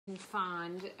can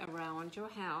find around your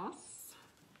house.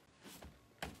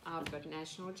 I've got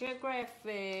National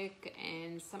Geographic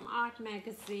and some art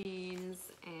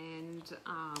magazines and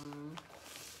I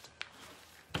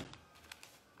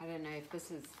don't know if this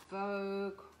is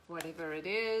Vogue, whatever it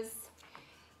is.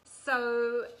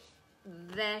 So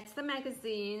that's the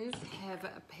magazines. Have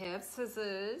a pair of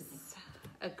scissors,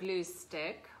 a glue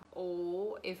stick,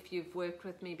 or if you've worked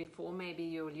with me before, maybe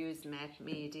you'll use matte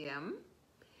medium.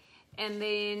 And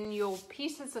then your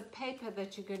pieces of paper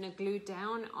that you're going to glue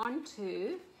down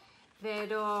onto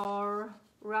that are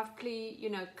roughly, you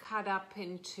know, cut up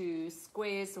into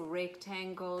squares or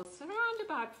rectangles, around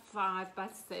about 5 by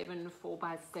 7, 4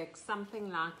 by 6,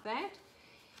 something like that.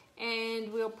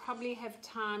 And we'll probably have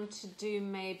time to do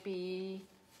maybe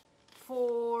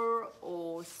 4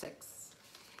 or 6.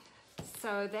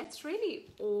 So that's really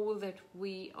all that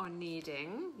we are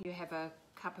needing. You have a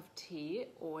cup of tea,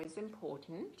 always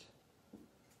important.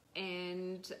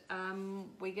 And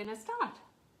we're gonna start.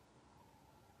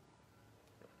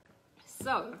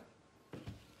 So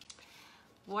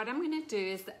what I'm going to do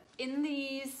is, in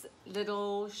these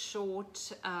little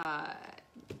short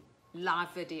live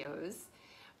videos,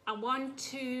 I want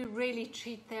to really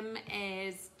treat them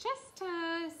as just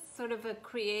a sort of a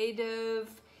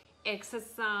creative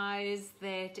exercise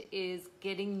that is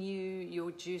getting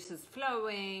your juices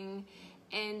flowing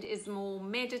and is more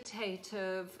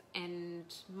meditative and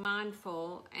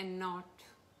mindful and not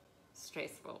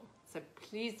stressful. So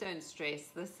please don't stress.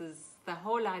 This is the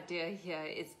whole idea here,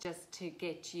 is just to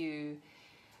get you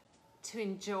to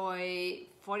enjoy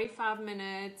 45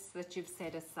 minutes that you've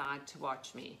set aside to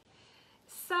watch me.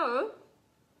 So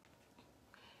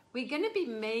we're going to be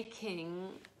making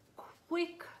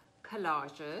quick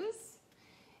collages,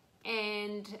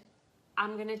 and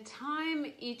I'm going to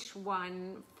time each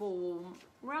one for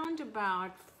round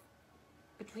about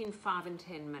between 5 and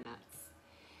 10 minutes.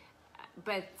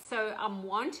 But so I'm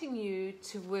wanting you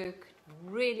to work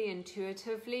really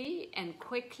intuitively and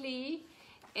quickly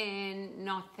and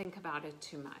not think about it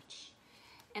too much.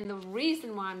 And the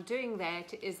reason why I'm doing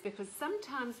that is because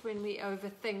sometimes when we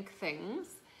overthink things,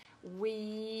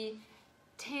 we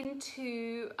tend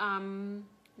to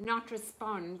not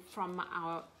respond from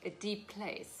a deep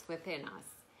place within us.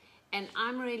 And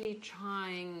I'm really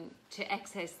trying to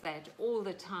access that all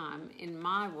the time in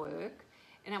my work,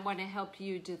 and I want to help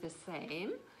you do the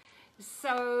same.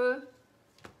 So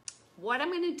what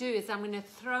I'm going to do is I'm going to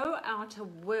throw out a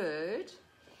word,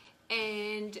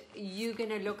 and you're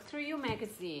going to look through your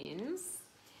magazines,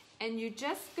 and you're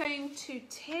just going to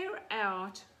tear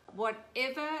out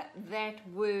whatever that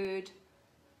word,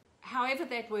 however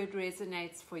that word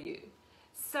resonates for you.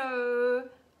 So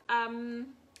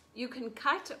you can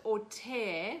cut or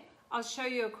tear. I'll show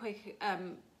you a quick,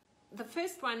 the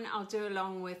first one I'll do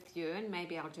along with you, and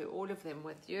maybe I'll do all of them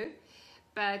with you.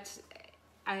 But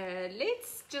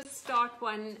let's just start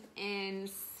one and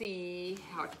see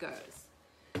how it goes.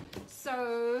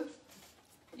 So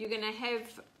you're going to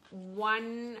have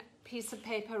one piece of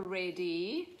paper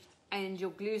ready and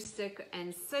your glue stick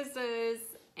and scissors,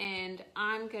 and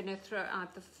I'm going to throw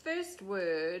out the first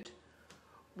word,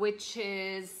 which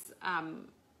is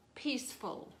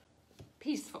peaceful.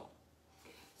 Peaceful.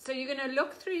 So you're going to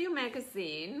look through your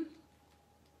magazine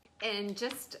and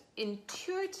just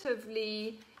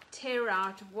intuitively tear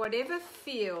out whatever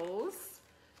feels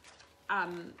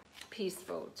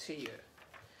peaceful to you.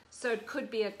 So it could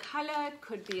be a color, it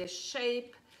could be a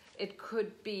shape, it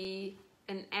could be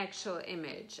an actual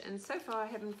image. And so far I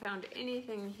haven't found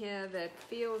anything here that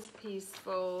feels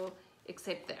peaceful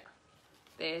except there.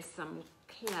 There's some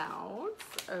clouds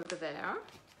over there.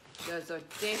 Those are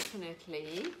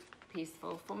definitely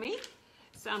peaceful for me.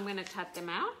 So I'm going to cut them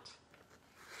out.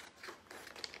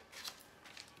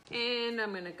 And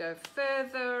I'm going to go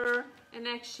further. And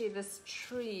actually this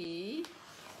tree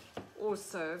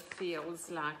also feels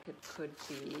like it could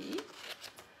be.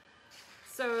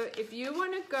 So if you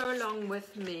want to go along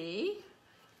with me,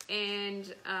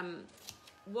 and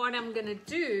what I'm going to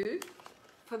do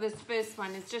for this first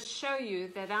one is just show you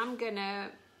that I'm going to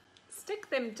stick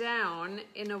them down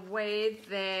in a way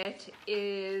that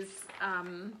is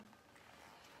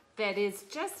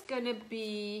just going to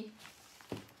be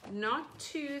not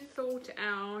too thought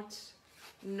out,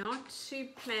 not too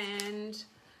planned,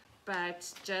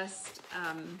 but just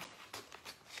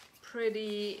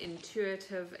pretty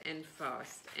intuitive and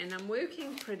fast. And I'm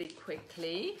working pretty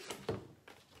quickly.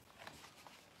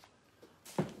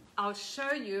 I'll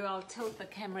show you, I'll tilt the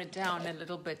camera down a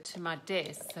little bit to my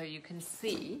desk so you can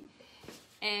see.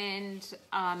 And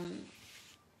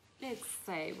let's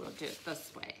say we'll do it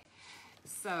this way.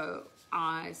 So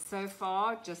So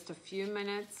far, just a few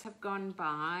minutes have gone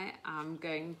by. I'm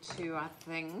going to, I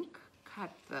think,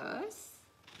 cut this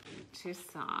to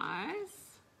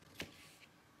size.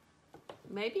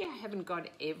 Maybe I haven't got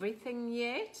everything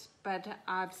yet, but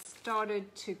I've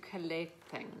started to collect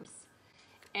things.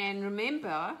 And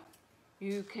remember,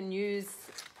 you can use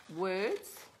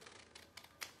words,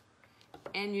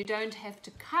 and you don't have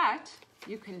to cut,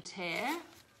 you can tear.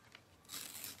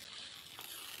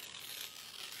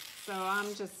 So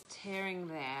I'm just tearing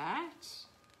that,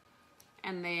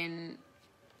 and then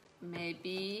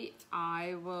maybe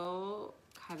I will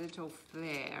cut it off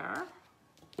there.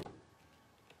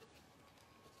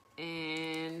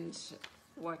 And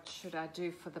what should I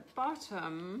do for the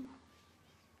bottom?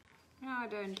 No, I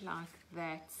don't like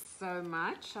that so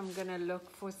much. I'm gonna look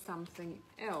for something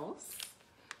else.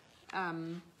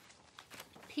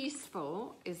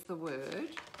 Peaceful is the word.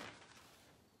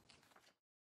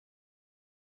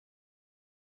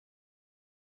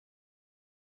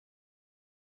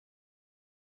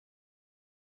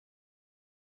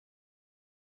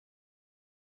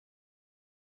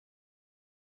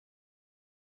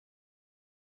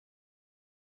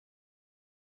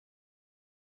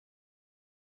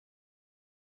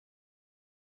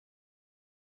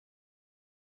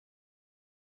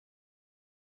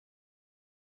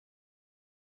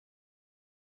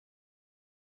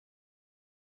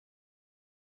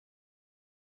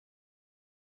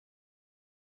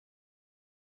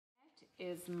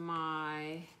 Is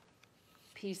my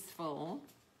peaceful,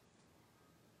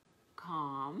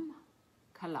 calm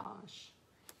collage,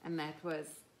 and that was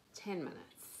 10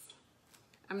 minutes.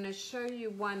 I'm going to show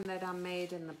you one that I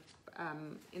made in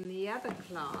the other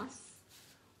class,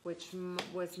 which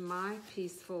was my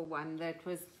peaceful one that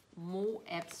was more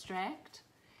abstract,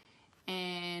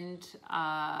 and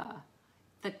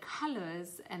the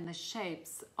colors and the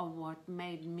shapes are what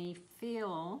made me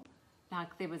feel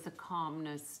like there was a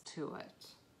calmness to it.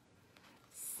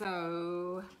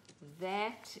 So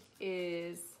that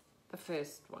is the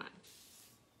first one.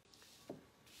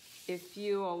 If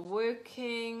you are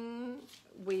working,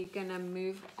 we're gonna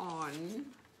move on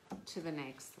to the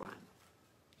next one.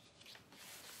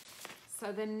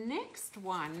 So the next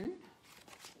one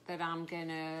that I'm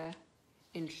gonna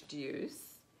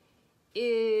introduce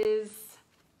is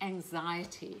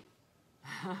anxiety.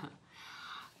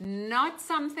 Not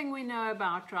something we know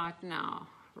about right now,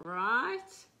 right?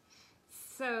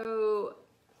 So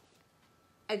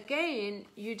again,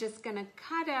 you're just going to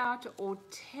cut out or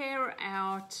tear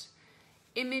out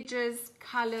images,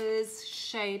 colors,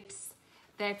 shapes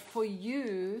that for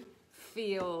you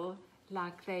feel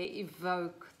like they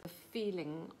evoke the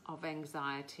feeling of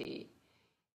anxiety.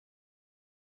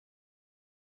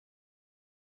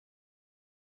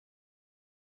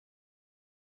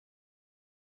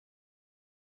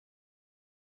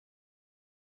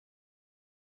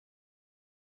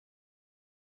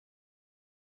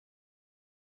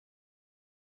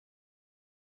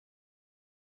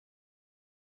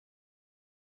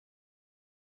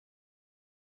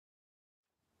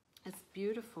 This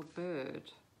beautiful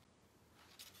bird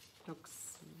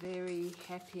looks very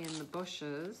happy in the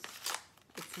bushes.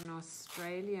 It's an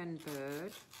Australian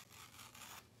bird,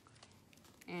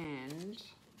 and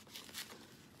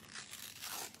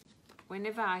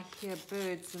whenever I hear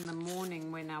birds in the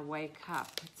morning when I wake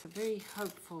up, it's a very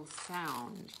hopeful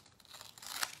sound.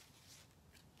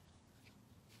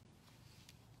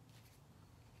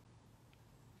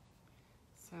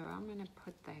 So I'm going to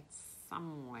put that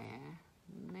somewhere.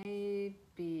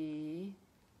 Maybe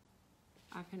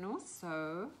I can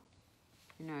also,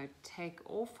 take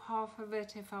off half of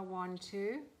it if I want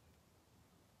to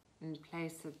and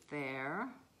place it there.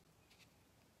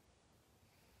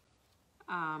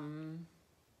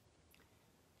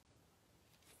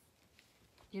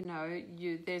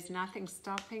 There's nothing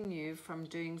stopping you from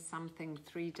doing something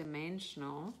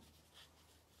three-dimensional.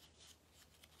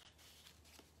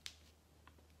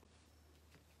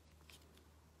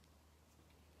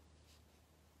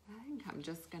 I think I'm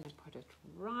just going to put it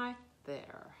right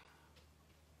there.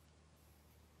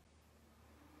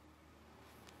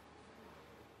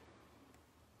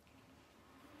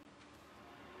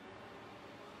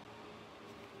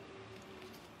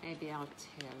 Maybe I'll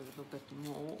tear a little bit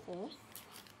more off.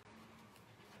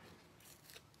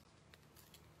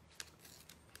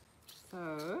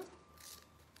 So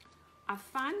I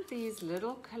find these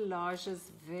little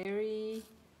collages very,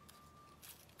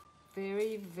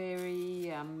 very,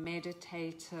 very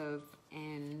meditative,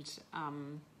 and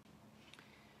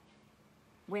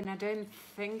when I don't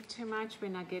think too much,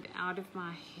 when I get out of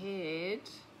my head,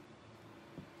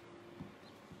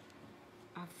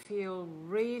 I feel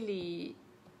really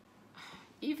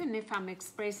even if I'm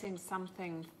expressing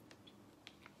something,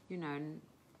 you know,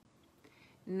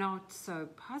 not so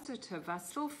positive, I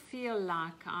still feel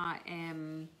like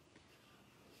I'm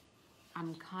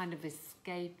kind of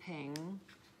escaping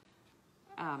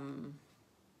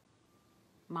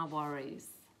my worries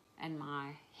and my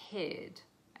head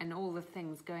and all the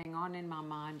things going on in my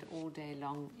mind all day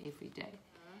long, every day.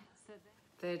 So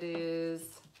that is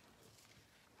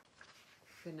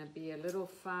going to be a little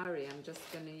fiery. I'm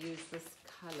just going to use this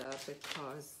color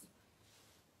because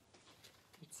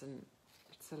it's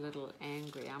a little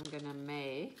angry. I'm going to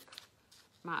make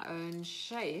my own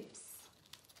shapes.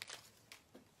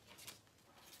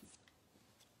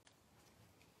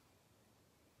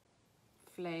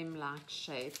 Flame-like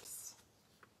shapes.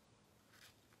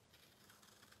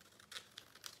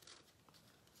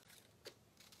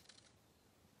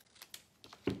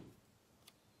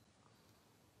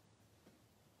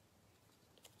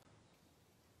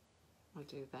 I'll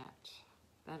do that.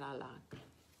 That I like.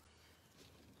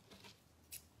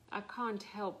 I can't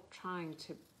help trying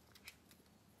to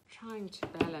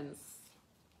balance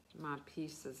my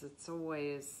pieces. It's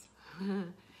always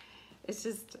it's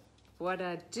just what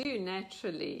I do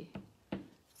naturally.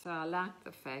 So I like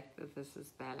the fact that this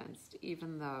is balanced,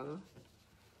 even though.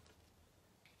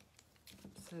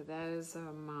 So those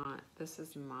are this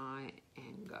is my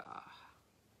anger.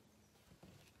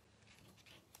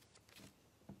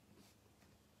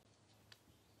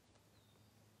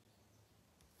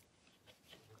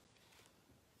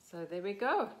 So there we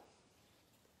go.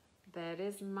 That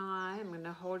is I'm going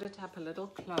to hold it up a little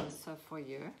closer for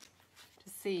you to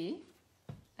see.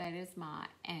 That is my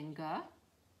anger.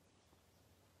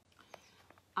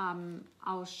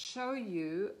 I'll show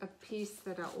you a piece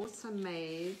that I also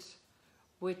made,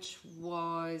 which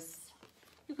was,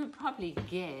 you could probably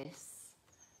guess.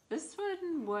 This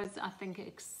one was, I think,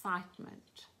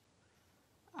 excitement.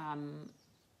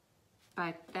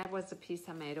 But that was a piece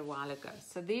I made a while ago.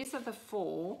 So these are the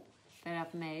 4 that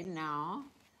I've made now.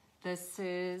 This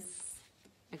is,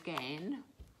 again,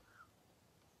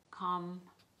 calm,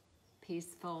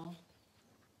 peaceful.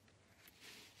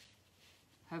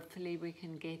 Hopefully we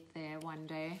can get there one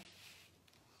day.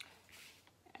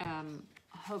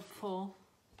 Hopeful,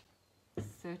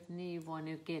 certainly want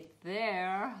to get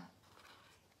there.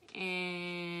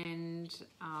 And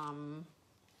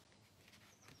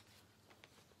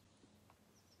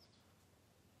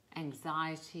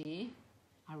anxiety.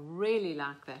 I really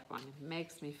like that one. It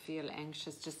makes me feel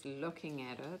anxious just looking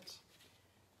at it.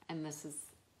 And this is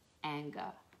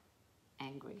anger,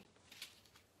 angry.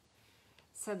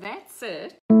 So that's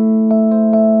it.